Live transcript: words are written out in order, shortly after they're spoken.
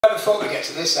never thought we'd get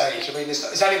to this age. I mean,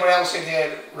 is anyone else in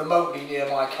here remotely near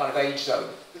my kind of age zone?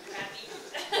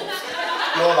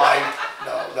 You're lying.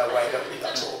 No way, I don't believe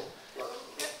that at all.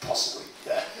 Possibly,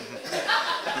 yeah.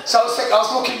 So I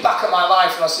was looking back at my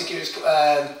life and I was thinking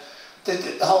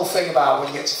the whole thing about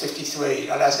when you get to 53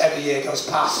 and as every year goes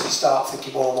past you start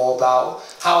thinking more and more about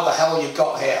how the hell you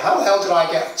got here. How the hell did I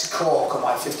get to Cork on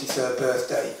my 53rd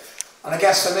birthday? And I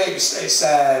guess for me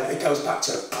it goes back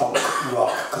to punk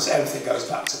rock, because everything goes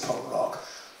back to punk rock.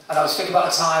 And I was thinking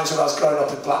about the times when I was growing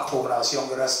up in Blackpool when I was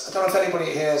younger. I don't know if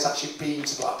anybody here has actually been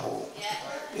to Blackpool.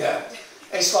 Yeah.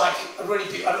 It's like a really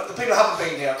beautiful, the people who haven't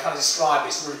been here, I kind of describe it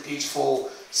as really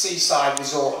beautiful seaside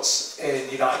resorts in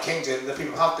the United Kingdom. The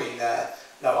people who have been there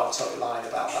know I'm totally lying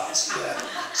about that. Yeah.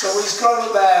 So we was growing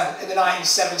up there in the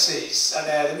 1970s,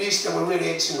 and the music that we were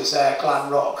really into was glam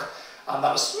rock, and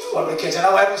that was one of the kids. I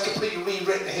know everyone's completely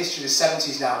rewritten the history of the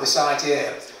 70s now, this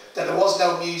idea that there was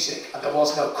no music and there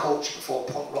was no culture before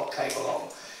punk rock came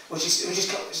along. Which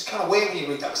is kind of weird when you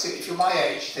read that, because if you're my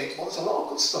age, you think, well, there's a lot of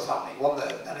good stuff happening, wasn't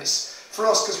there? And it's, for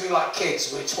us, because we were like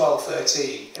kids, we were 12,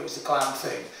 13, it was the glam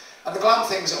thing. And the glam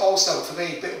thing was also, for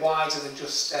me, a bit wider than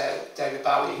just David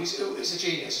Bowie, who's a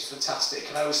genius, he's fantastic.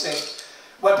 And I always think,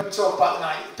 when people talk about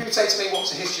people say to me,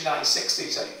 what's the history of the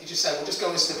 1960s? You just say, well, just go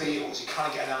listen to the Beatles, you kind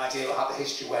of get an idea of how the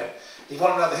history went. If you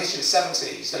want to know the history of the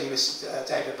 70s, then you listen to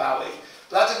David Bowie.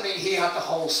 But that didn't mean he had the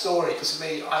whole story, because for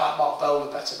me, I like Mark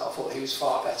Bolan better, and I thought he was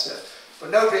far better. But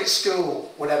nobody at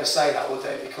school would ever say that, would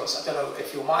they? Because I don't know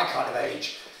if you're my kind of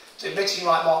age, admitting you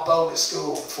like Mark Bolan at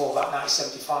school before about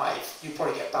 1975, you'd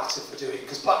probably get battered for doing it.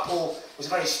 Because Blackpool was a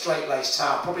very straight-laced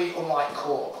town, probably unlike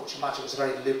Cork, which I imagine was a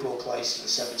very liberal place in the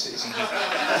 70s.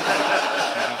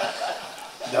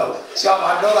 No. See,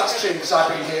 I know that's true because I've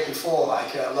been here before,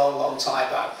 like a long, long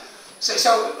time back. So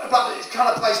the kind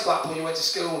of place Blackpool, you went to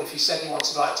school, if you said you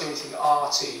wanted to like do anything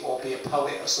arty or be a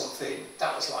poet or something,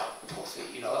 that was like puffy,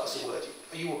 you know, that was the word.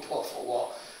 Are you a puff or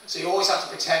what? So you always had to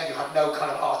pretend you had no kind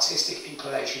of artistic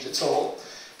inclinations at all.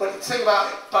 But the thing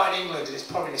about in England, and it's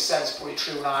probably in a sense probably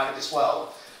true in Ireland as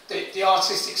well, the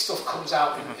artistic stuff comes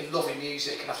out in loving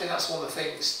music, and I think that's one of the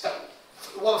things that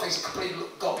completely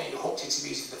got me hooked into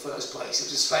music in the first place. It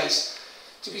was a space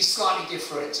to be slightly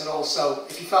different, and also,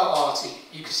 if you felt arty,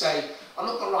 you could say, I'm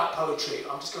not going to write poetry,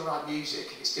 I'm just going to write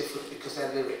music. It's different because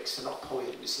they're lyrics, they're not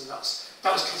poems, and that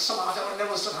was somehow, I never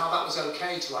understood how that was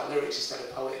okay to write lyrics instead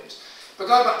of poems. But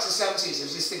going back to the 70s, there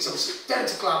was this thing, so I was down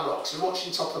to glam rock, so we're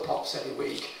watching Top of the Pops every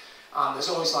week, and there's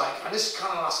always like, and this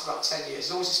kind of lasts about 10 years,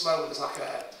 there's always this moment, there's like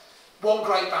one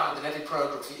great band in every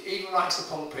programme, even right to the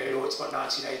punk period, or it's about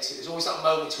 1980, there's always that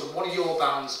moment when one of your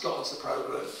bands got onto the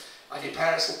programme, and your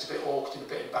parents looked a bit awkward and a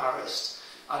bit embarrassed,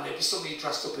 and there'd be somebody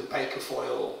dressed up in baker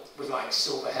foil with like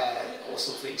silver hair or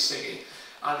something singing,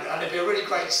 and it'd be a really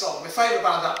great song. My favourite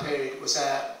band that period was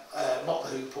Mock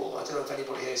the Hoople. I don't know if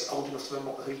anybody here is old enough to know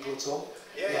Mock the Hoople at all.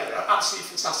 Yeah, absolutely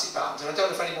fantastic band, and I don't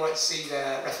know if anybody went to see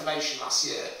their Reformation last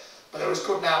year, but they were as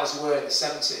good now as they were in the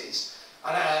 70s.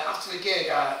 And after the gig,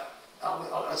 I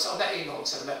met Ian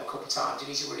Hunt, and I met him a couple of times, and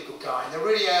he's a really good guy, and they're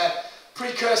really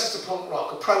precursors to punk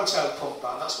rock, a proto-punk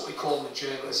band, that's what we call them in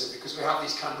journalism, because we have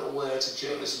these kind of little words in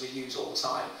journalism we use all the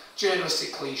time.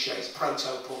 Journalistic cliches,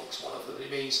 proto-punk's one of them.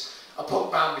 It means a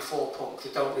punk band before punk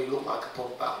that don't really look like a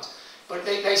punk band. But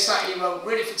they sat here and wrote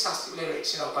really fantastic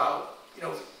lyrics, about,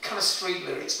 kind of street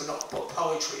lyrics, but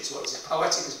poetry as well. It's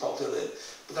poetic as Bob Dylan,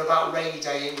 but they're about rainy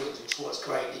day England, which was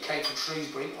great. He came from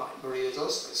Shrewsbury, like Maria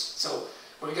does. So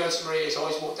when we go to Maria's, I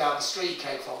always walk down the street he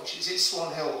came from, which is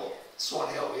Swan Hill.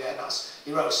 Swan Hill, yeah,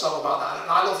 he wrote a song about that.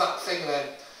 And I love that thing then,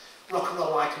 rock and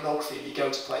roll iconography, you go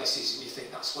to places and you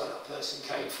think that's where that person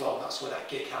came from, that's where that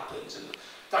gig happened, and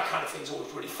that kind of thing's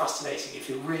always really fascinating if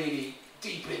you're really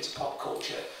deeply into pop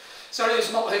culture. So it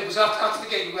was Motley Hoople. After the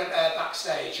gig we went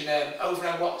backstage, and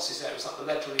Overend Watts is there, it was like the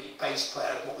legendary bass player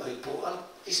of Motley Hoople, and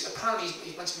apparently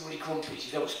he's meant to be really grumpy, so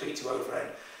you don't speak to Overend.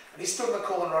 And he stood in the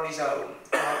corner on his own,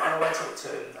 and I went up to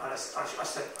him, and I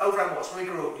said, Overend Watts, when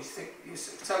we grew up, he was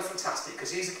so fantastic, because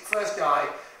he's the first guy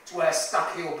to wear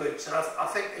stack heel boots, and I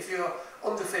think if you're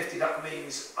under 50, that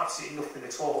means absolutely nothing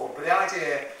at all. But the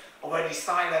idea of wearing these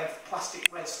thigh-length plastic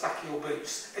red stack heel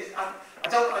boots, it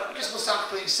just must sound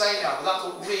completely insane now, but that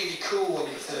looked really cool when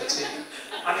you were 13.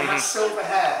 And he had silver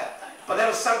hair, but they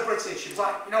were so British. It was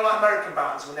like, like American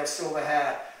bands when they have silver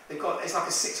hair, it's like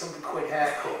a £600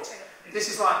 haircut. this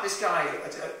is like, this guy,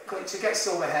 to get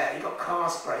silver hair, he got car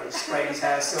spray, he sprayed his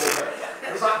hair silver.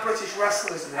 It was like British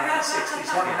wrestlers in the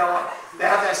 1960s, you know, they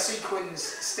had their sequins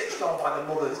stitched on by the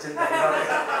mothers, didn't they? You know,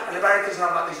 and the Americans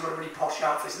have like these really posh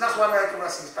outfits, and that's why American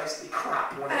wrestling is basically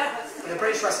crap, wasn't it? And the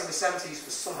British wrestling in the 70s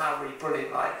was somehow really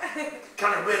brilliant, like,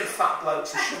 kind of really fat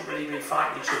blokes who shouldn't really be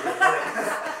fighting each other,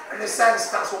 in a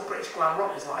sense, that's what British glam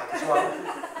rock was like as well.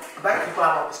 American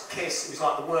glam rock was Kiss, it was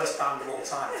like the worst band of all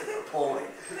time, it was appalling.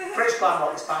 British glam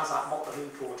rock was bands like Mock the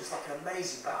Hoople, just like an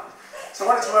amazing band. So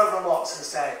I went to Over and Watts and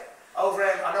said, over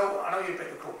him, I know you're a bit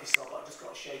of a grumpy snob, but I've just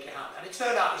got to shake your hand. And it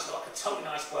turned out he's like a totally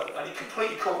nice bloke, and he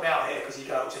completely caught me out here because he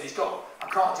goes, and he's got, I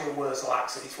can't do a Wurzel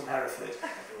accent, he's from Hereford,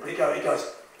 but he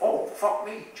goes, oh, fuck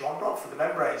me, John Robb for the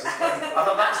Membranes. I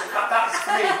thought that's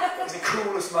for me, was the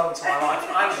coolest moment of my life.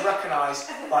 I was recognised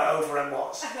by Over and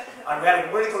Watts. And we had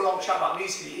a really good long chat about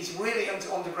music. He's really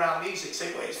into underground music, so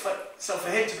for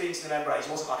him to be into the Membranes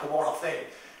wasn't like a one-off thing.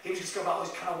 He was just going about all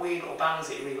these kind of weird little bands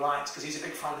that he really liked, because he's a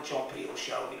big fan of the John Peel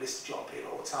show, and he listens to John Peel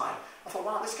all the time. I thought,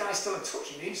 wow, this guy's still in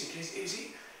touch with music.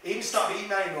 He even started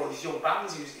emailing all these young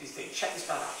bands. He's thinking, check this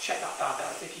band out, check that band out.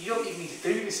 I think, you don't even need to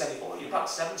do this anymore, you're about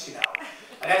 70 now.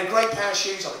 And he had a great pair of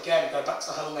shoes on, again, going back to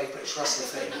the homemade British wrestling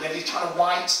thing. He had these kind of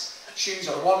white shoes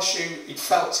on. One shoe, he'd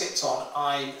felt tipped on,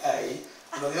 I'm a,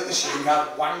 and on the other shoe, he had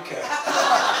wanker.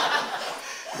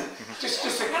 just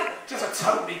a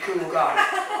totally cool guy.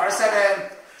 And I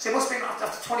said, so it must be, after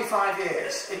 25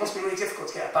 years, it must be really difficult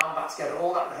to get a band back together.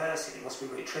 All that rehearsing, it must be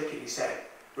really tricky. He said,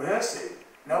 rehearsing?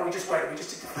 No, we just did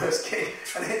the first gig,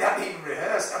 and they hadn't even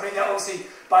rehearsed. I mean, obviously,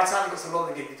 by the time he got to the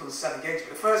London gig, he'd done 7 gigs,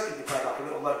 but the first gig he played like a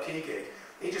little low-key gig.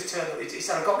 He just turned up, he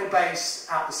said, I got my bass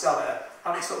out the cellar,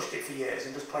 haven't touched it for years,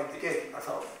 and just played the gig. And I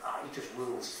thought, he just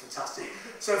rules, it's fantastic.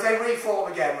 So if they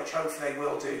reform again, which hopefully they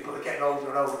will do, but they're getting older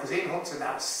and older, because Ian Hunter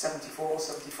now is 74,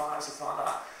 75, something like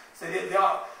that. So they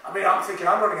are, I mean, I'm thinking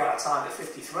I'm running out of time at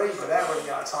 53, but they're running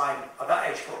out of time at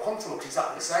that age. But Hunter looks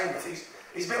exactly the same.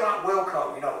 He's a bit like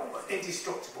Wilco, you know,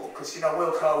 indestructible, because, you know,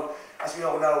 Wilco, as we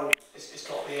all know, has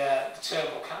got the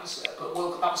terminal cancer. But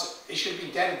Wilco, he should have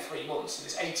been dead in 3 months, and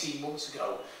it's 18 months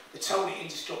ago. The totally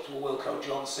indestructible Wilco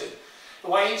Johnson. The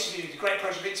way I interviewed, the great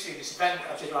pleasure of interviewing this event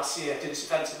I did last year, I did this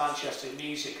event in Manchester, a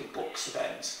music and books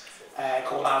event,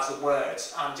 called Out of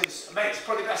Words. And it's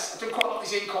probably the best, I've done quite a lot of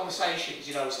these in-conversations,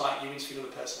 you know, it's like you interview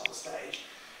another person on the stage.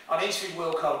 And I interviewed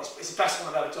Wilco, it's the best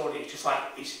one I've ever done. He's just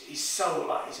like, he's so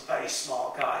like, he's a very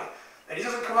smart guy. And he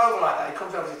doesn't come over like that, he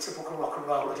comes over as a typical rock and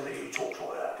roller, doesn't he? He talks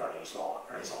like that, don't he? He's not,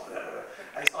 and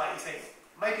it's like, you think,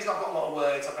 maybe he's not got a lot of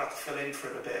words, I'm going to have to fill in for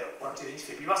him a bit when I do the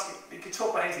interview. But you can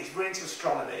talk about anything, he's really into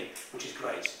astronomy, which is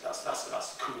great, that's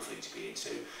the cool thing to be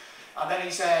into. And then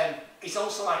he's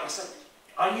also like, I said,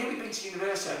 I knew he'd been to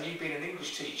university, I knew he'd been an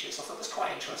English teacher, so I thought that's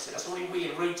quite interesting. That's a really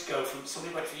weird route to go from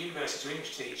somebody who went to university to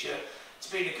English teacher,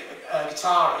 to being a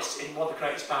guitarist in one of the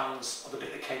greatest bands of the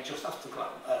bit that came just after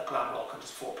glam rock and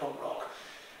just before punk rock.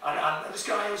 And this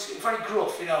guy was very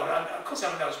gruff, you know, and of course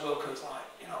everyone knows Wilco's like,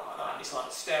 you know, like that, and he's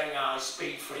like staring eyes,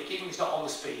 speed freak. Even when he's not on the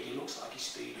speed, he looks like he's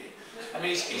speeding. I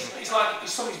mean, he's like, he's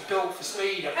somebody who's built for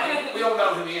speed. I mean, we all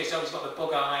know who he is, though. He's got the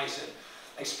bug eyes and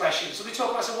expressions. So we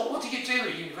talk about, I said, well, what did you do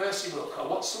at university, Wilco?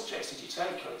 What subjects did you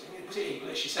take? Was it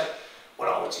English? He said, when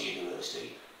I went to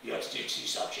university, you had to do 2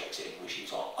 subjects in English. You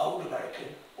thought Old American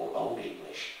or Old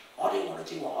English. I didn't want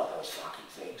to do either of those fucking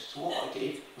things. So what I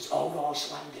did was Old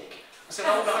Icelandic. I said,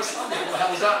 Old Icelandic? What the hell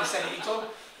was that? And he said,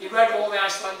 he read all the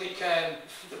Icelandic,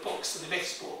 the books, the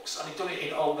myths books, and he'd done it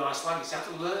in Old Icelandic. So he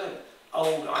had to learn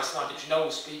Old Icelandic, which no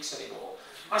one speaks anymore.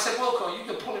 I said, Wilco, you've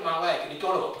been pulling my leg, and he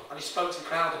got up and he spoke to the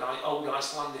crowd in Old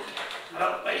Icelandic.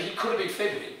 And he could have been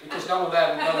fibbing, because no one there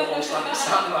would know what Old Icelandic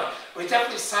sounded like. But he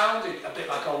definitely sounded a bit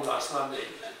like Old Icelandic.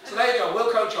 So there you go,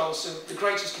 Wilco Johnson, the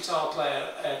greatest guitar player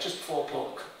just before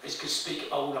punk, is could speak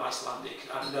Old Icelandic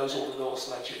and knows all the Norse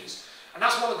legends. And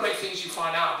that's one of the great things you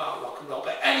find out about rock and roll.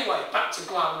 But anyway, back to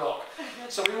glam rock.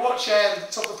 So we watch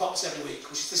Top of the Pops every week,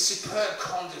 which is the superb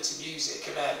conduit to music.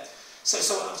 And so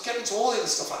I was getting into all the other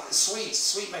stuff, like the Sweets.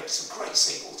 Sweet made some great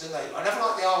singles, didn't they? I never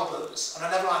liked the albums, and I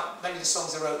never liked many of the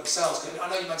songs they wrote themselves. I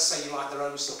know you meant to say you like their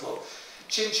own stuff, but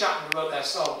Chin Chapman wrote their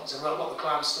songs and wrote a lot of the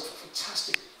glam stuff.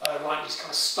 Fantastic, writing this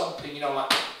kind of stomping, you know,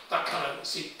 like that kind of.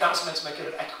 See, that's meant to make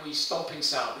an echoey stomping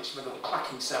sound. It's meant to a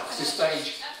clacking sound. The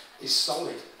stage is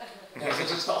solid. You know,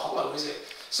 it's not hollow, is it?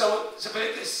 So but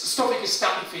it's stuff like a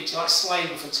standing feature, like Slade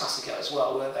were fantastic at as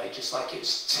well, weren't they? Just like it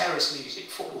was terrace music,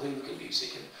 football hooligan music,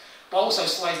 but also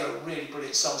Slade wrote really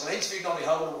brilliant songs. And I interviewed Nolly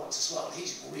Holder once as well, and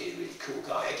he's a really, really cool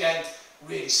guy. Again,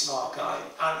 really smart guy.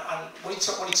 And when he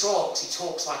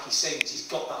talks like he sings. He's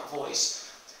got that voice.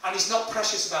 And he's not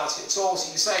precious about it at all. So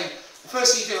you can say, the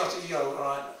first thing you do after you go, all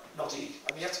right, Noddy.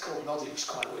 I mean, you have to call him Noddy, which is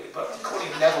quite weird, but calling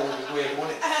him Neville would be weird,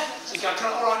 wouldn't it? So you go,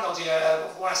 all right, Noddy,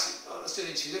 let's do the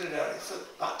interview. For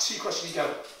like 2 questions, you go,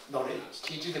 Noddy,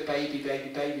 can you do the baby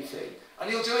thing? And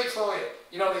he'll do it for you.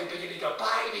 You know, at the beginning, you go,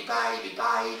 baby.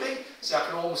 So I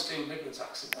can almost do a Midlands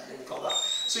accent, and we've got that.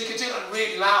 So you can do that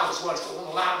really loud as well. It's got one of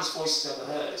the loudest voices I've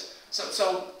ever heard.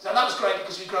 So and that was great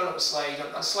because we'd grown up with Slade,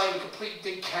 and Slade completely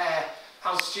didn't care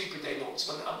how stupid they looked,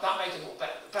 and that made them look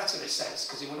better in a sense,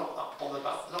 because they were not that bothered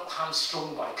about, not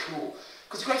hamstrung by cool.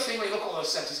 Because the great thing when you look at all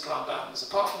those 70s glam bands,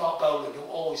 apart from Mark Bolan, who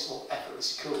always looked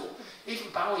effortlessly cool,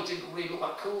 even Bowie didn't really look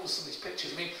that cool in some of these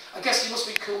pictures. I mean, I guess he must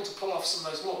be cool to pull off some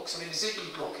of those looks. I mean, the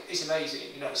Ziggy look is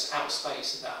amazing, you know, it's out of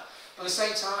space and that. But at the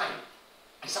same time,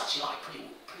 it's actually like pretty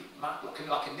mad looking,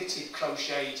 like a knitted,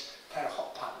 crocheted pair of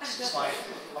hot pants. It's like,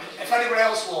 I mean, if anyone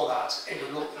else wore that, it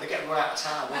would look, they'd get run out of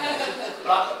town, wouldn't they?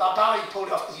 But like Bowie pulled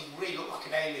it off because he really looked like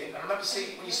an alien. And I remember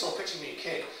seeing, when you saw a picture of me as a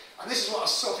kid, and this is what I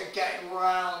was sort of getting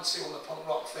around to on the punk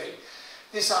rock thing,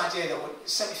 this idea that when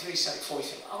 73, 74, you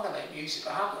think, I want to make music,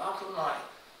 but how come like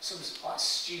some like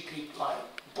stupid like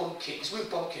bunking, because we're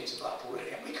bunkings in Blackpool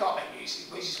really, and we can't make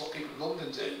music, this is what people in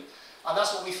London do. And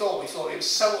that's what we thought. We thought it was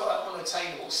so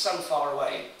unattainable, so far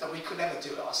away, that we could never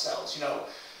do it ourselves, you know.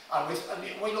 And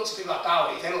when you look at people like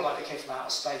Bowie, they look like they came from outer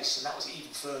space, and that was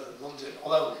even further than London.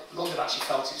 Although London actually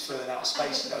felt it was further than outer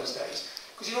space in those days.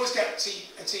 Because you always get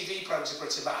a TV programme in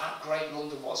Britain about how great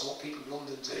London was and what people in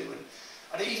London do.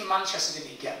 And even Manchester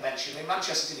didn't get mentioned. I mean,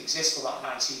 Manchester didn't exist for like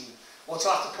or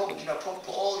until after punk, you know, punk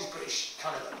put all these British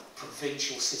kind of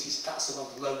provincial cities, that's the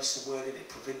one lowest word in it,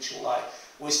 provincial, like,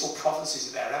 we're still provinces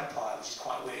of their empire, which is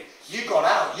quite weird. You got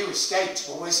out, you escaped,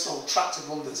 but we're still trapped in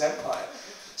London's empire.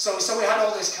 So we had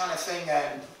all this kind of thing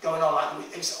going on,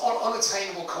 like, it was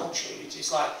unattainable culture.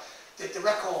 It's like, the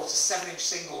records are 7-inch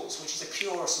singles, which is the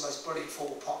purest and most brilliant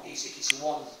form of pop music. It's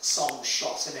one song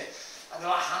shot in it. And they're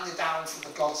like handed down from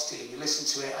the gods to you. You listen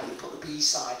to it and you put the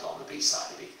B-side on. The B-side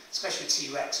would be, especially with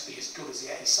T-Rex, would be as good as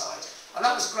the A-side. And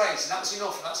that was great, and that was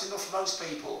enough, and that's enough for most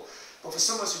people. But for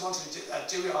some of us who wanted to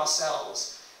do it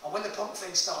ourselves, and when the punk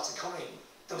thing started coming,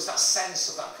 there was that sense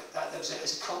of that there was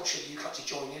a culture that you could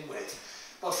actually join in with.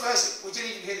 Well, first, we didn't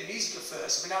even hear the music at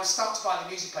first. I mean, I was starting to buy the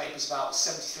music papers about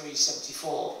 73,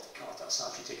 74. God, that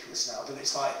sounds ridiculous now, doesn't it?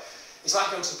 It's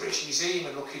like going to the British Museum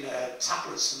and looking at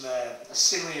tablets from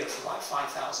Assyria from like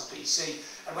 5000 BC.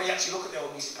 And when you actually look at the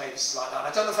old music papers, it's like that. And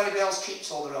I don't know if anybody else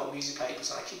keeps all their old music papers,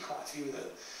 and I keep quite a few of them.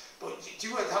 But do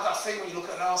you have that thing when you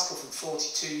look at an article from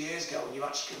 42 years ago and you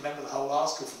actually can remember the whole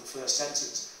article from the first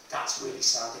sentence? That's really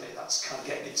sad, isn't it? That's kind of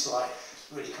getting into like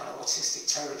really kind of autistic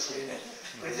territory, isn't it?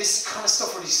 But if this kind of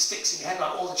stuff really sticks in your head,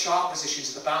 like all the chart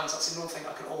positions of the bands, that's another thing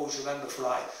I can always remember for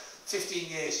like 15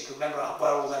 years. You can remember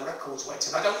where all their records went,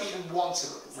 and I don't even want to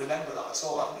remember that at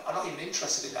all. I'm not even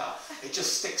interested in that. It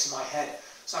just sticks in my head.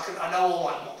 So I know all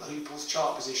like what the Hoople's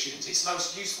chart positions. It's the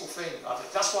most useful thing.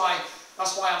 That's why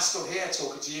I'm still here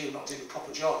talking to you, not doing a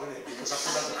proper job, isn't it? Because I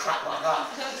can remember crap like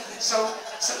that.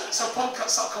 So punk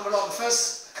started coming along. The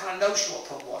first kind of notion of what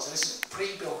punk was, and this is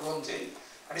pre-Bill Grundy,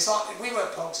 and it's like we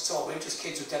weren't punks at all. We were just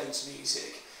kids who were dead into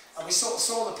music, and we sort of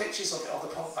saw the pictures of the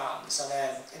punk bands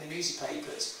and in the music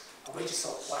papers. And we just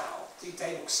thought, wow, dude,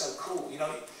 they look so cool, you know.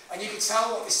 And you could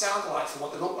tell what they sounded like from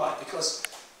what they looked like, because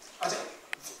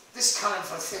this kind of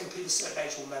a thing people at a certain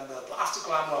age will remember. But after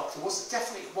glam rock, there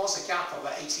definitely was a gap of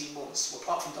about 18 months,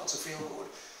 apart from Dr. Feelgood,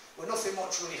 where nothing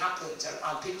much really happened,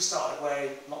 and people started wearing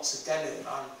lots of denim,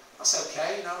 and that's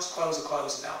okay, you know, clothes are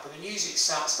closing now. But the music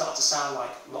started to sound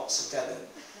like lots of denim.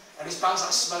 And there's bands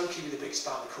like Smokey were the biggest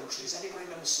band in the country. Does anybody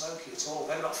remember Smokey at all?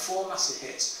 They had about 4 massive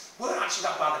hits. Weren't actually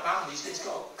that bad a band. He's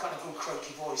got a kind of good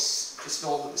croaky voice. Chris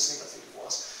Norman, the singer, I think it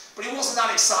was. But it wasn't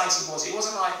that exciting, was it? It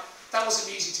wasn't like, that wasn't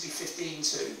music to be 15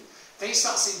 to. Then you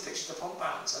start seeing pictures of the punk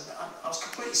bands, and I was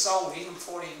completely sold even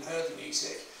before I even heard the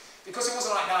music. Because it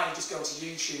wasn't like now you just go to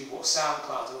YouTube or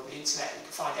SoundCloud or the internet and you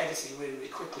can find everything really,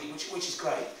 really quickly, which is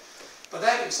great. But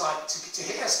then it was like, to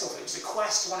hear stuff, it was a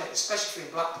quest, wasn't it? Especially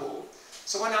in Blackpool.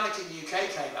 So when Anarchy in the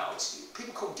UK came out,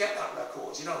 people couldn't get that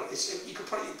record, you know. People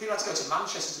had to go to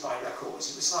Manchester to buy records.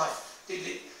 It was like,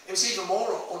 it was even more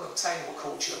unobtainable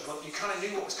culture, but you kind of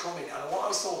knew what was coming. And what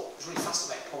I always thought was really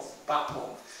fascinating about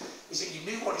punk is that you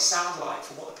knew what it sounded like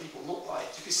from what the people looked like.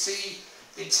 You could see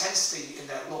the intensity in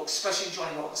their looks, especially in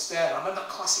Johnny Rotten Stare. I remember that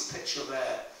classic picture of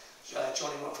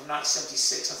Johnny Rotten from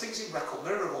 1976. I think it's in Record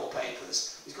Mirror of all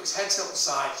papers. He's got his head tilted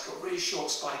aside, he's got really short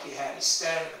spiky hair, he's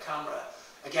staring at the camera.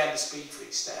 Again, the Speed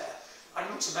Freak stare. And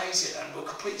it looks amazing, and we're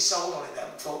completely sold on it then.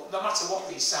 Thought, no matter what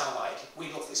these sound like,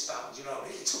 we love this band, you know.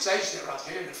 It took ages to get around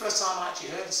hearing it. The first time I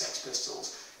actually heard the Sex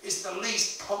Pistols is the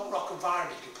least punk rock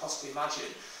environment you could possibly imagine.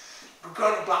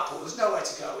 growing up in Blackpool, there was nowhere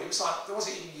to go. It was like, there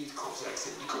wasn't even youth clubs or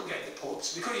anything. You couldn't get in the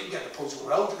pubs. We couldn't even get in the pubs. We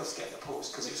were old enough to get in the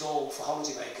pubs because it was all for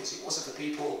holiday makers. It wasn't for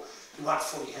people who had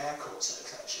funny haircuts,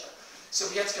 etc. So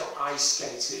we had to go ice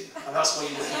skating, and that's where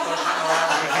you would go hang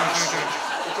around with ice skating,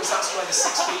 because that's where the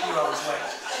 16-year-olds went.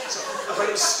 So,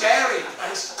 but it was scary, and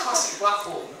it's classic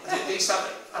Blackpool. They used to have,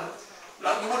 and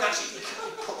like, you wouldn't actually, you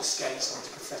put the skates on,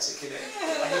 it's pathetic, isn't it?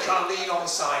 And you kind of lean on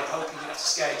the side, hoping you have to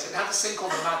skate. And they had this thing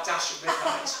called the Mad Dash at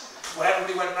midnight, where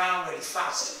everybody went round really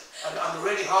fast. And the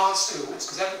really hard schools,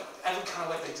 because everyone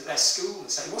kind of went into their school, and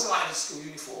so it wasn't like a school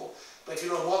uniform, but if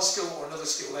you were at one school or another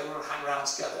school, they would hang around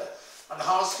together. And the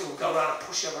hard school would go around and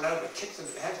push everyone over and kick them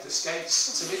in the head with the skates.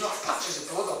 So we'd like patches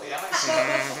of blood on the ice.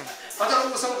 I don't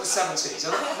know what's up with the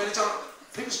 70s.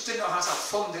 People just didn't know how to have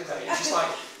fun, did they? It was just like,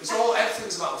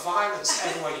 everything was about violence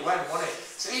everywhere you went, wasn't it?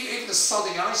 So even the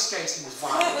sodding ice skating was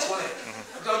violent, wasn't it?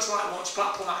 And going to like watch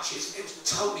Blackpool matches, it was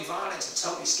totally violent and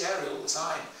totally scary all the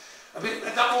time. I mean,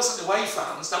 that wasn't the away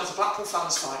fans, that was the Blackpool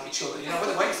fans fighting each other. You know,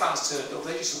 when the away fans turned up,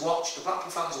 they used to watch the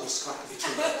Blackpool fans all scrapping each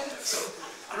other.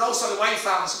 And also the away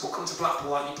fans will come to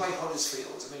Blackpool, like you play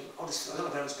Huddersfield. I mean, Huddersfield, I don't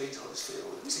know if anyone's been to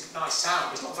Huddersfield. It's a nice town,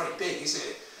 it's not very big, is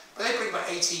it? But they bring about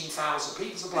 18,000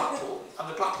 people to Blackpool, and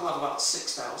the Blackpool have about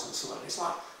 6,000 somewhere. It's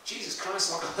like, Jesus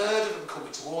Christ, like a herd of them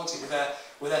coming towards you with their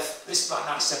this is like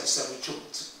 1977, we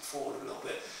jumped forward a little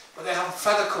bit. But they have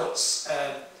feather cuts,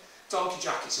 donkey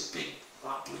jackets, a big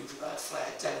like blue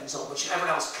flared denims on, which everyone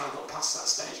else kind of got past that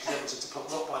stage because everyone's into punk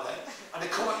rock by then. And they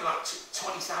come at you like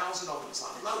 20,000 of them, it's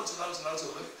like loads and loads and loads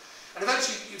of them. And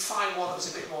eventually you'd find one that was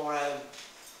a bit more,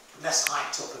 less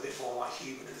hyped up, a bit more like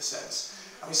human in a sense.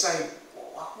 And we say,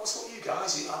 what's up with you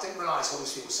guys? I didn't realise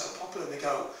Huddersfield was so popular. And they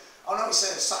go, oh no, it's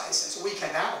a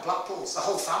weekend out at Blackpool's. The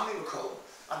whole family would come.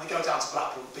 And they go down to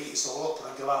Blackpool and beat us all up and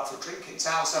then go out for a drink in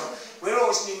town. So we're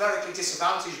always numerically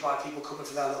disadvantaged by people coming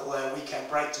for their little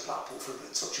weekend break to Blackpool for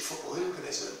a touch of football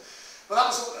hooliganism. But that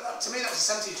was, to me, that was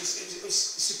essentially just, it was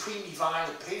a supremely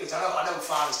violent period. I know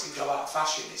violence didn't go out of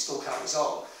fashion, it still carries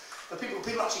on. But people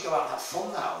actually go out and have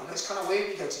fun now. You know, it's kind of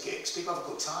weird when you go to gigs. People have a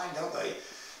good time, don't they?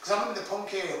 Because I remember in the punk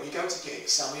era, we go to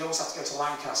gigs and we always have to go to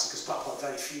Lancaster because Blackpool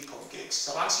had very few punk gigs.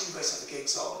 So Lancaster University had the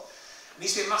gigs on. And there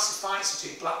used to be a massive fight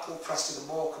between Blackpool, Preston and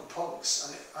Morecambe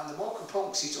punks. And the Morecambe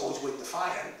punks used to always win the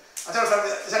fight. And I don't know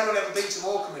if has anyone ever been to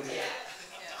Morecambe in here?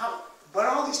 Yeah.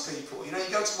 Where are these people? You know, you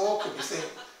go to Morecambe, you think,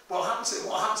 what happened to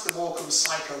the Morecambe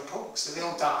psycho punks? Did they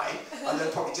all die? And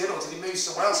they probably did, or did they move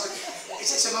somewhere else?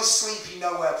 It's the most sleepy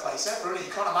nowhere place ever, isn't it?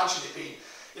 You can't imagine it being,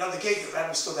 you know, the gig that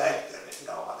everyone stood there, you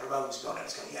know, like the Ramones gone, and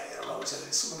it's going, yeah, the Ramones, and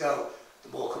then someone go, the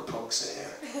Morecambe punks are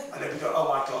here. And then we go, oh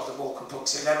my God, the Morecambe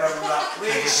punks are here. And everyone like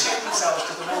really shit themselves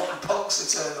because the Morecambe punks are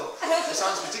turned up. It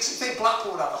sounds ridiculous. You think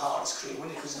Blackpool would have the hardest crew,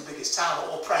 wouldn't it? Because it's the biggest town,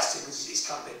 or Preston, because it's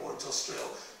kind of a bit more industrial.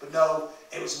 But no,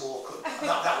 it was Morecambe. And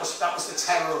that was the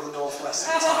terror of the Northwest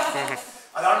at the time.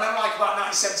 And I remember like about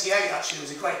 1978 actually,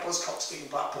 there was a great buzzcock stick in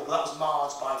Blackpool, but that was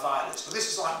marred by violence. But this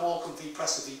was like Morecambe v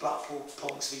Preston v Blackpool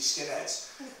punks v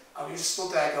skinheads. And we just stood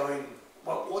there going,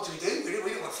 well, what do? We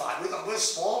didn't want to fight. We're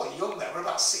small and young then. We're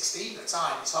about 16 at the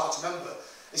time. It's hard to remember.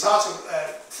 It's hard to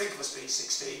think of us being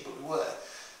 16, but we were.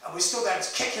 And we stood there,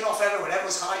 just kicking off everyone.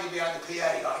 Everyone's hiding behind the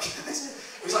PA. Like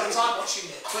it was like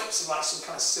watching clips of like some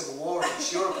kind of civil war in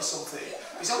East Europe or something.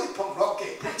 It was only a punk rock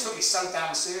gig. People took it so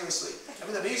damn seriously. I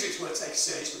mean, the music's worth taking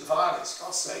serious, but the violence,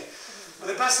 God's sake. But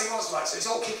the best thing was like, so it's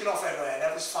all kicking off everywhere, and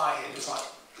everyone's fighting. It was like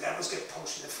everyone's getting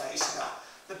punched in the face and that.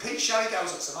 The Pete Shelley goes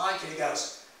up to Mike and he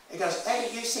goes, hey,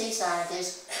 you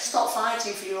Seasiders, stop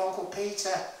fighting for your Uncle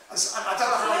Peter. And I don't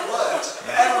know how it worked,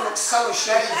 but everyone looked so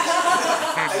ashamed.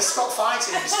 They stopped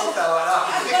fighting and stood there like that.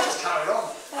 The gig just carried on.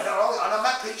 And I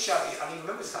met Pete Shelley, and he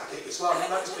remembers that gig as well. He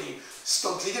remembers being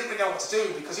stumped. He didn't really know what to do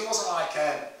because it wasn't like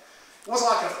a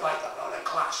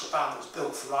Clash, a band that was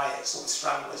built for riots or the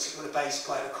Stranglers with a bass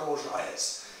player that caused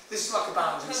riots. This is like a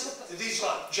band, these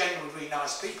are like genuinely really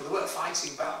nice people. They weren't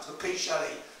fighting bands, but Pete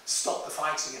Shelley stopped the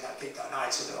fighting in that gig that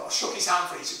night. And I shook his hand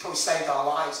for it, he probably saved our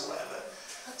lives or whatever.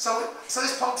 So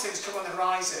this punk thing's come on the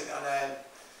horizon,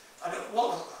 and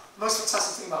what the most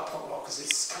fantastic thing about punk rock is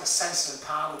it's kind of sense and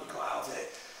power when you got out of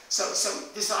it. So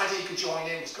this idea you could join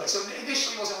in was great. So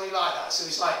initially it wasn't really like that. So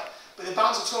it's like, but the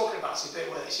bands are talking about it a bit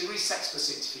where you read Sex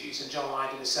Pistols interviews and John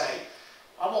Lydon would say,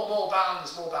 I want more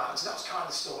bands, and that was kind of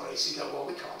the story. So you go, well,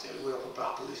 we can't do it, we're up at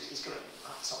Blackpool, that's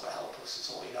not going to help us at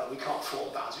all, you know, we can't form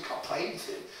bands, we can't play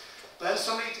anything. But then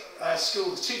somebody,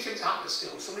 school, there's two things happened at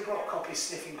school. Somebody brought a copy of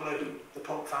Sniffing Glue, the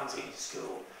punk fanzine to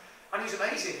school, and it was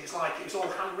amazing. It was all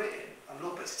handwritten, and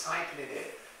little bits of typing in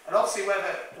it. And obviously whoever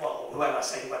I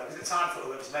say whoever, because at the time I thought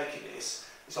whoever's making this,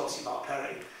 it's obviously Mark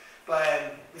Perry.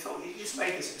 But we thought, he just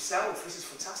made this himself, this is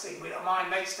fantastic. My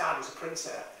mate's dad was a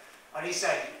printer, And he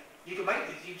said, you can make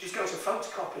it, you just go to a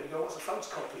photocopy and go, what's a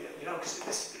photocopy? You know, because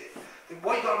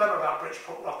what you've got to remember about British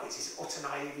punk rock is utter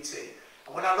naivety.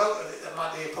 And when I wrote the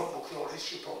punk book, the old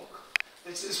history punk,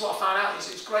 this is what I found out.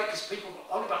 It's great because people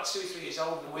only about 2 or 3 years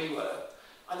older than we were,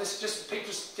 and people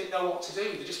just didn't know what to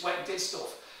do. They just went and did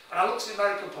stuff. And I looked at the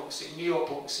American punk scene, New York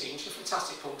punk scene, which is a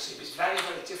fantastic punk scene, but it's very,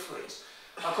 very different.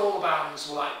 Like all the bands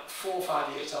were like 4 or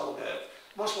 5 years older,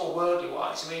 much more worldly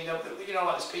wise. I mean, you know,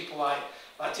 like there's people like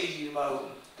Dee Dee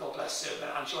Ramone, God bless him,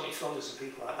 and Johnny Thunders and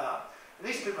people like that. And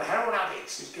these are people, heroin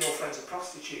addicts, whose girlfriends are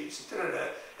prostitutes. And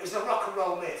it was the rock and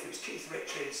roll myth. It was Keith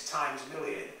Richards times a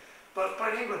million. But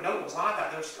in England, no one was like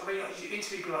that. I mean, you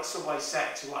interview people like Subway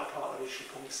Sex, who were like part of the history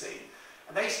punk scene,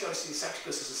 and they used to go see the Sex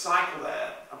Pistols and cycle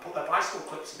there and put their bicycle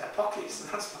clips in their pockets. And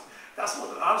that's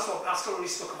what that's really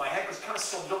stuck in my head, because it kind of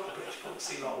summed up the British punk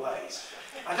scene in a lot of ways.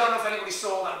 I don't know if anybody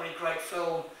saw that really great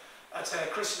film at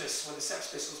Christmas when the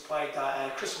Sex Pistols played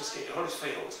that Christmas gig at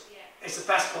Huddersfield. It's the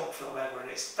best punk film ever, and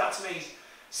that to me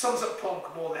sums up punk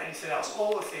more than anything else.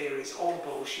 All the theories, all the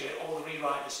bullshit, all the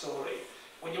rewriting the story.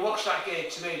 When you watch that gig,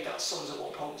 to me, that sums up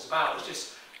what punk's about. It's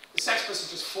just, the Sex Pistols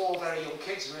were just 4 very young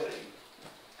kids, really,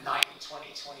 19, 20,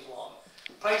 21.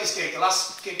 Played this gig, the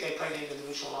last gig they played in the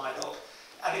original lineup,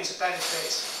 and it was a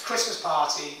benefit Christmas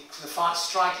party for the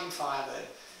striking firemen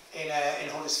in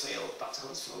Huddersfield, back to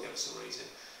Huddersfield again for some reason.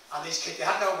 And these kids, they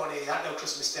had no money, they had no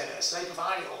Christmas dinner, so they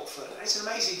provided it all for them. And it's an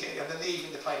amazing gig. And then the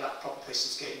evening they played like a proper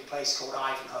Pistons gig in a place called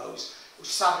Ivanhoe's, which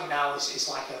sadly now is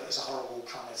like a horrible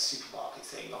kind of supermarket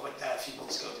thing. I went there a few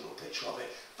months ago, did a little picture of it.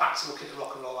 Back to looking at the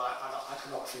rock and roll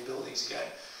iconography buildings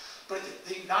again. But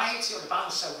the naivety of the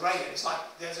band was so great. It's like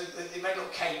they made a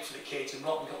little cake for the kids, and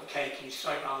Robin got the cake and he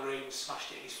threw it around the room and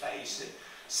smashed it in his face. And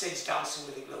Sid's dancing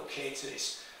with the little kids. And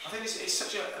I think it's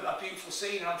such a beautiful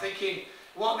scene. And I'm thinking,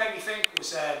 what made me think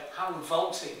was how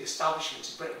revolting the establishment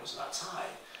in Britain was at that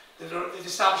time. The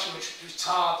establishment which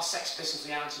tarred the Sex Pistols,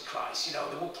 the Antichrist, you know,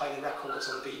 they would play the records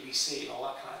on the BBC and all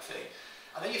that kind of thing.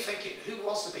 And then you're thinking, who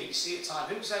was the BBC at the time?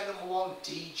 Who was their #1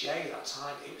 DJ at that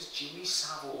time? It was Jimmy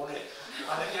Savile, wasn't it?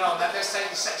 And then, you know, they're saying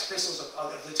the Sex Pistols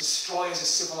are the destroyers of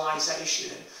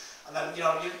civilization. And then, you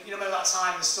know, remember that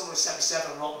time in the summer of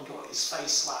 '77, Robb got his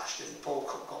face slashed and Paul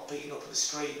Cook got beaten up in the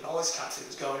street and all this kind of thing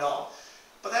was going on.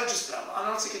 But they were just, I'm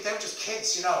not thinking, they were just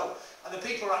kids, you know. And the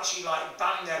people who actually like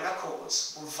banning their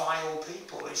records were vile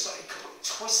people. It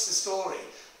twists the story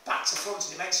back to front,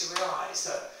 and it makes you realise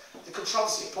that the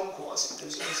controversy of punk was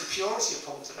the purity of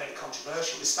punk that made it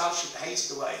controversial. The establishment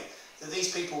hated the way that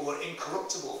these people were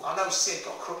incorruptible. I know Sid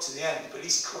got corrupt in the end, but at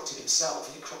least he corrupted himself,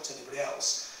 he didn't corrupt anybody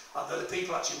else. And the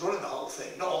people actually running the whole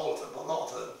thing, not all of them, but a lot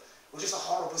of them, were just the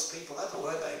horriblest people ever,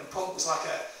 weren't they? And punk was like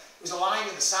it was a line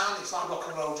in the sound. It was like rock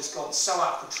and roll just gone so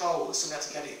out of control that somebody had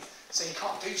to get in. So you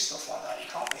can't do stuff like that, you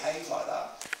can't behave like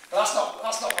that. But that's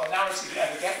not a narrative you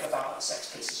ever get about the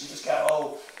Sex Pistols. You just go,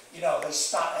 oh, you know, they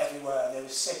spat everywhere, they were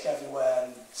sick everywhere,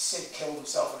 and Sid killed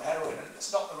himself on heroin. And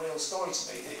it's not the real story to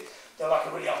me. They're like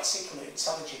a really articulate,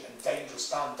 intelligent and dangerous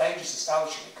band. Dangerous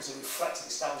establishment because they reflected the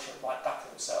establishment right back at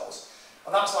themselves.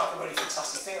 And that was like a really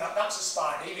fantastic thing. That was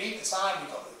inspiring. Even at the time,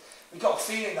 we got a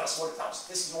feeling this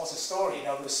was a story. You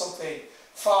know, there was something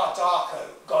far darker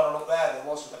going on up there than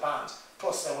there was with the band.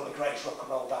 Plus, they're one of the greatest rock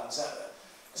and roll bands ever.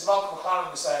 Because Malcolm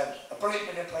McLaren was a brilliant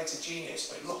manipulated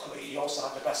genius, but luckily he also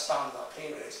had the best band in that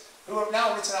period, who have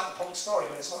now written out the punk story.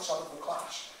 But as much as I love the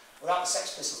Clash, without the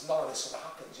Sex Pistols, none of this would have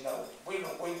happened. You know, we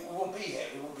wouldn't be here.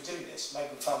 We wouldn't be doing this.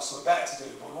 Maybe we found something better to do,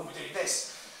 but we wouldn't be doing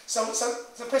this. So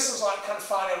the Pistols like kind of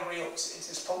finally re-upped into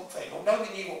this punk thing. Well,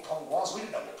 nobody knew what punk was. We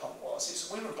didn't know what punk was.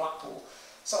 We were in Blackpool.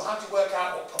 So how do you work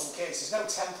out what punk is? There's no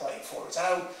template for it. I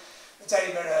know the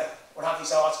Daily Mirror would have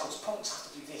these articles, punks have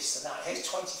to do this and that, here's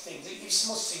 20 things, you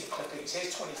must see the clippings,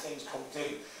 here's 20 things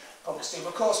punks do.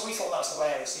 Of course, we thought that was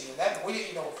hilarious even then, but we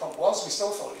didn't even know what punk was, we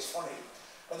still thought it was funny.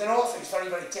 But they're all things very,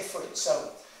 very different.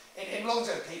 So in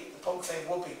London, the punk thing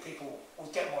would be people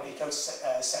would get money, go to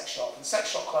sex shop, and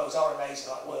sex shop clothes are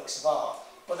amazing, like works of art,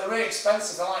 but they're really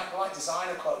expensive. They're like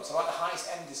designer clothes, they're like the highest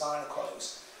end designer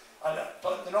clothes.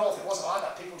 But the North, it wasn't like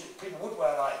that. People would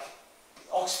wear like,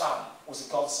 Oxfam was a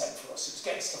godsend for us. It was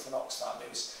getting stuff in Oxfam.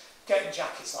 It was getting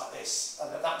jackets like this, and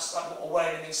that was like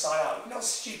wearing them inside out. You know,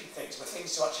 stupid things, but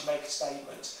things to actually make a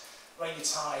statement. Wearing your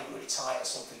tie really tight or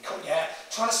something, cutting your hair,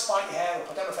 trying to spike your hair up.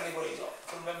 I don't know if anybody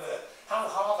can remember how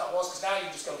hard that was, because now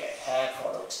you just go get hair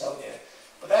products, don't you?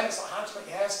 But then it's like, how do to make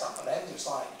your hair stand on end. It was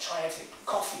like, try everything.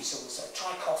 Coffee, so we said,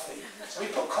 try coffee. So we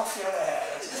put coffee on her hair.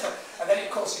 And then,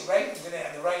 of course, it rained, didn't it?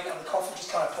 And the rain and the coffee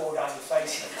just kind of poured down your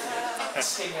face and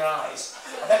sting your eyes.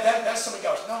 And then somebody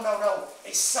goes, no,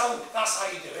 it's soap. That's how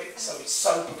you do it. So it's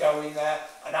soap will go in there,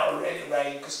 and that will really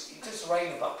rain, because it does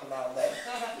rain in Blackpool now and then.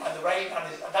 And the rain,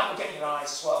 and that will get in your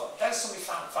eyes as well. Then somebody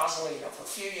found Vaseline. And for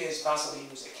a few years, Vaseline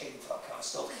was a king for that kind of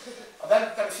stuff. And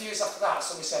then a few years after that,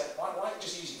 somebody said, why aren't you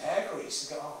just using hair grease?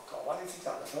 And go, oh God, why didn't you think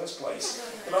that in the first place?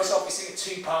 The most obvious thing, a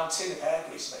 £2 tin of hair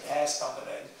grease to make your hair stand on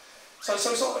end. So this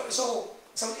is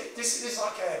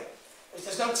like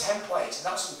there's no template, and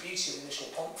that's the beauty of the initial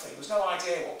punk thing. There was no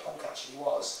idea what punk actually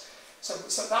was. So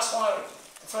that's why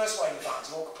the first wave of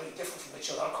bands are all completely different from each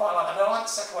other. I like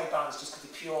the second wave bands just because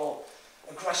the pure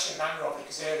aggression and anger of it,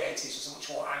 because the early 80s was a much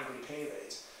more angry period.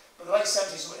 But the late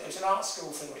 70s, it was an art school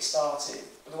thing when it started,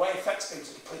 but the way it affects people was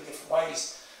in completely different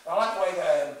ways. And I like the way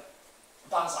that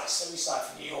bands like Suicide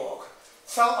from New York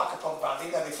felt like a punk band,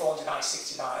 even though they formed in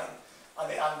 1969. And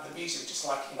the music was just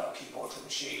like, you know, a keyboard drum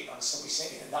machine and somebody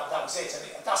singing, and that was it.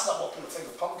 And that's not what people think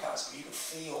of punk as, but you could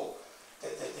feel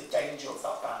the danger of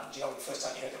that band, you know, the first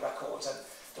time you heard the records. And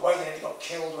the way they got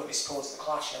killed when they supported the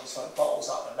Clash, you know, throwing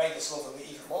bottles at them, made us love them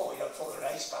even more, you know, thought they were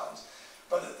an ace band.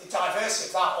 But the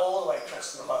diversity of that all the way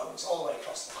across the Ramones, all the way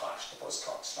across the Clash, the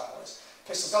Buzzcocks, Stranglers,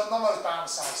 Pistols, none of those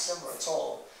bands sound similar at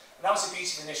all. And that was the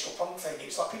beauty of the initial punk thing.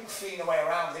 It was like people feeling their way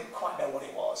around, they didn't quite know what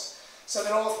it was. So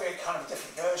they're all three kind of a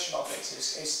different version of it.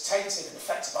 It's tainted and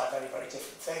affected by very, very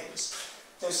different things.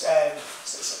 There's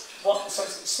so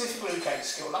Sniffy Blue came to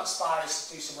school, and that inspired us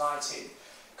to do some writing,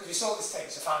 because we saw this thing,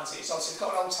 it's a fanzine. So we've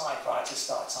got an old typewriter,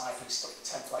 started typing, stuck the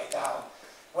template down.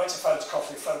 Went to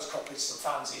photocopied some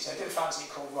fanzines. I did a fanzine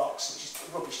called Rocks, which is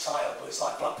a rubbish title, but it's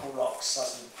like Blackpool Rocks,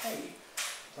 as in, hey,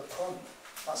 the pun,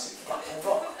 that's it, Blackpool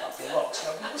Rocks.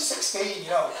 You know, we were 16, you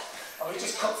know. And we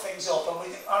just cut things up,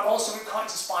 and also we quite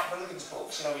into Spike Milligan's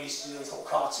books, you know, we used to do these little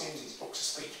cartoons, these books of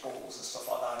speech bubbles and stuff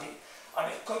like that. And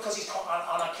because he's on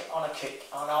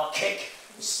our kick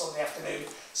this Sunday afternoon,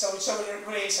 so we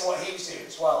really into what he was doing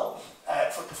as well,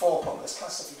 before punk, this kind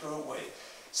of stuff he grew up with.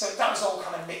 So that was all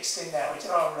kind of mixed in there. We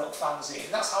did our own little fanzine,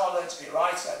 and that's how I learned to be a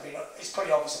writer. I mean, it's pretty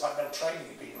obvious I've had no training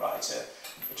in being a writer.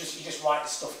 You just write the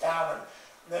stuff down.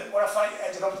 And when I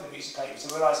ended up in the music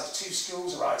papers, I realised there's two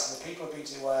schools of writing. The people who've been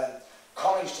to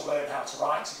college to learn how to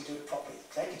write, if you do it properly,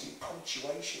 they could do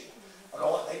punctuation. And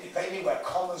all they knew where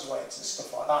commas went and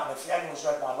stuff like that. And if anyone's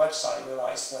read my website, you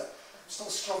realise that I'm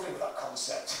still struggling with that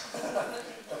concept.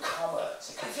 The comma,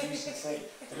 it's a confusing thing,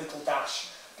 the little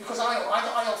dash. Because I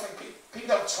don't think people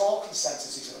don't talk in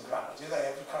sentences in grammar, do they?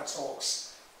 Everyone kind of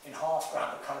talks in half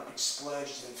grammar, kind of big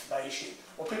splurges of information.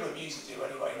 Well, people in music do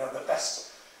anyway. You know, the best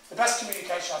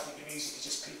communication I think in music is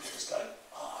just people just going,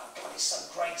 oh God, it's so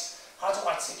great. How do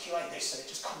I articulate this so it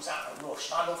just comes out in a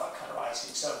rush? And I love that kind of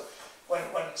writing. So when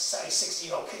say,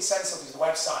 16-year-old kids send something to the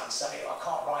website and say, I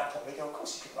can't write properly, they go, of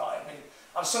course you can write. I mean,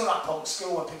 I'm still in that punk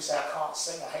school when people say I can't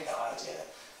sing. I hate that idea.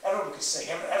 Everyone could sing,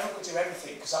 everyone could do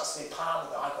everything, because that's the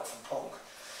empowerment that I got from punk.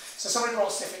 So somebody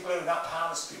brought Sniffy Blue, and that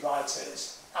powered us to be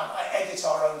writers. And I edit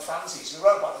our own fanzines. We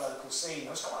wrote about the local scene.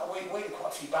 There was we had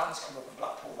quite a few bands coming up in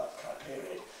Blackpool that kind of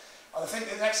period. And I think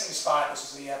the next thing inspired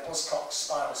us was the Buzzcocks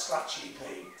Spiral Scratch EP.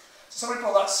 So somebody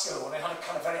brought that to school, and it had a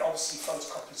kind of very obviously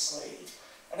photocopied sleeve.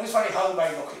 And it was very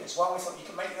homemade looking as well. We thought you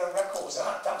can make your own records, and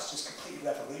that was just completely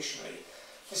revolutionary.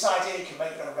 This idea you can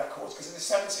make your own records, because in the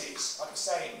 70s, like I was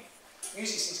saying,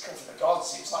 music seems to come from the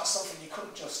gods. It was like something you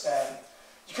couldn't just go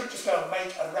and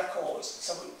make a record.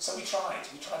 So we tried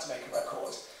to make a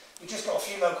record. We just got a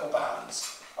few local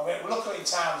bands, and luckily in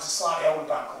town there's a slightly older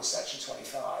band called Section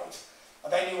 25,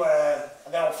 and they knew where,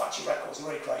 and they're on Factory Records, a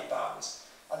really great band.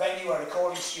 And they knew where a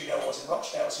recording studio was in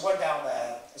Rochdale, so we went down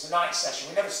there. It was a night session.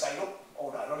 We never stayed up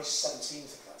all night. We were only 17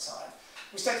 at that time.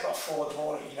 We stayed till about 4 in the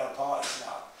morning, you know, parties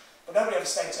and that. But nobody ever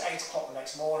stayed until 8 o'clock the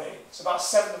next morning. So about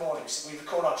 7 in the morning, we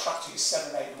record our track to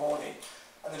 7, 8 in the morning.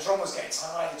 And the drum was getting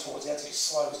tired towards the end, so it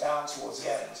slows down towards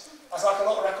the end. As like a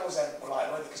lot of records then were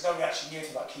like, because nobody actually knew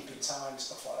anything about keeping time and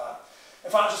stuff like that.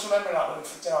 In fact, I just remember that when we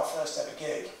did our first ever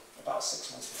gig, about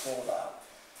 6 months before that,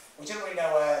 we didn't really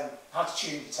know how to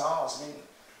tune guitars. I mean,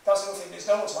 that was the other thing, there's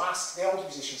no one to ask. The older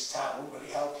musicians in town wouldn't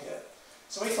really help you.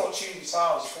 So we thought tuning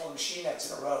guitars, you put the machine heads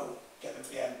in a row, get them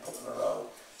at the end, put them in a row.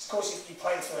 So of course, if you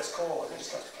play the first chord, it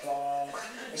just goes plonk.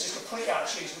 It's just completely out of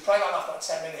tune. So we played like that for about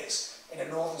 10 minutes in a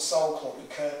Northern Soul club in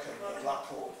Kirkham, in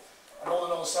Blackpool. And all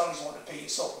the Northern Soulies want to beat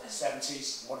us up,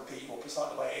 70s, want to beat you up, it's like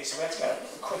the way it is. So we had to get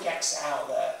a quick exit out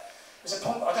there. There's a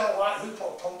punk, I don't know who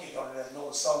put a punk gig on in a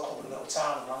Northern Soul Club in a little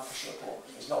town in Lancashire, but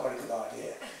it's not a very good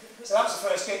idea. So that was the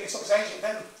first gig. It took us ages.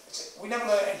 Then we never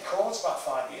learned any chords for about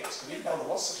 5 years because we didn't know there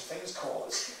was such a thing as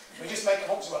chords. We just make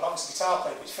them up to a bounce guitar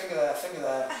player, which finger there, finger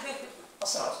there. That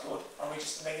sounds good. And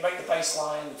then you make the bass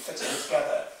line and fit it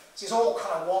together. So it's all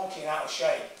kind of wonky and out of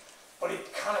shape, but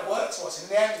it kind of worked to us. In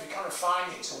the end, we kind of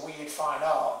refined it into a weird fine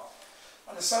art.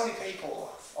 And there's so many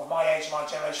people of my age, my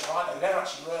generation right now, who never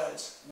actually learned